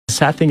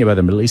sad thing about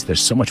the Middle East, there's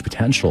so much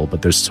potential,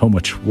 but there's so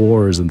much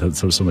wars and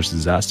there's so much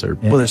disaster.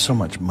 Well, there's so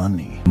much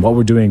money. What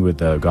we're doing with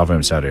the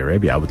government of Saudi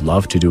Arabia, I would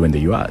love to do in the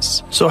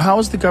U.S. So how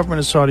is the government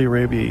of Saudi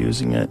Arabia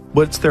using it?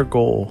 What's their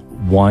goal?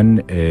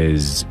 One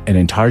is an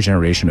entire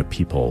generation of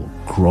people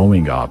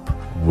growing up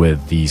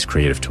with these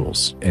creative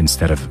tools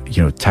instead of,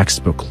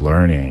 textbook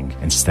learning,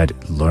 instead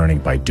learning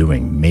by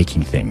doing,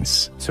 making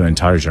things. So an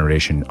entire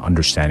generation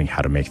understanding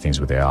how to make things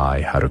with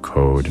AI, how to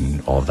code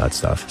and all of that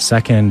stuff.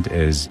 Second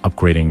is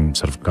upgrading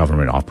sort of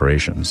government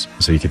operations.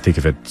 So you could think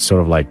of it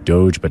sort of like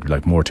Doge, but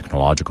like more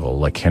technological.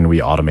 Like, can we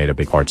automate a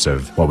big parts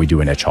of what we do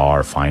in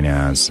HR,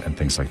 finance, and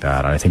things like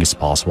that? And I think it's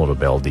possible to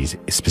build these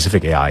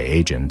specific AI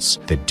agents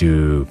that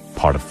do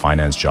part of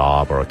finance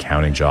job or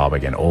accounting job.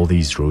 Again, all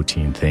these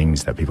routine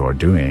things that people are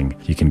doing,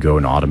 you can go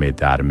and automate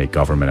that and make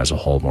government as a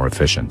whole more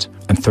efficient.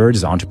 And third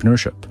is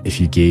entrepreneurship. If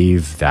you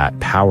gave that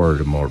power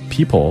to more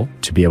people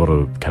to be able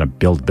to kind of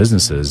build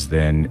businesses,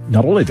 then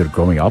not only they're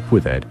growing up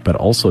with it, but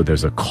also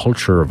there's a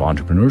culture of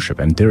entrepreneurship.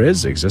 And there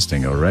is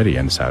existing already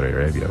in Saudi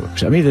Arabia.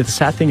 I mean, the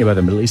sad thing about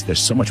the Middle East,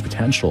 there's so much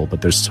potential,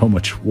 but there's so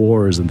much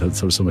wars and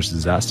there's so much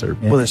disaster.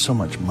 Well, there's so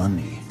much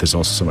money. There's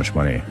also so much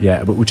money.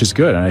 Yeah, but which is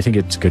good. And I think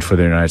it's good for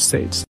the United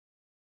States.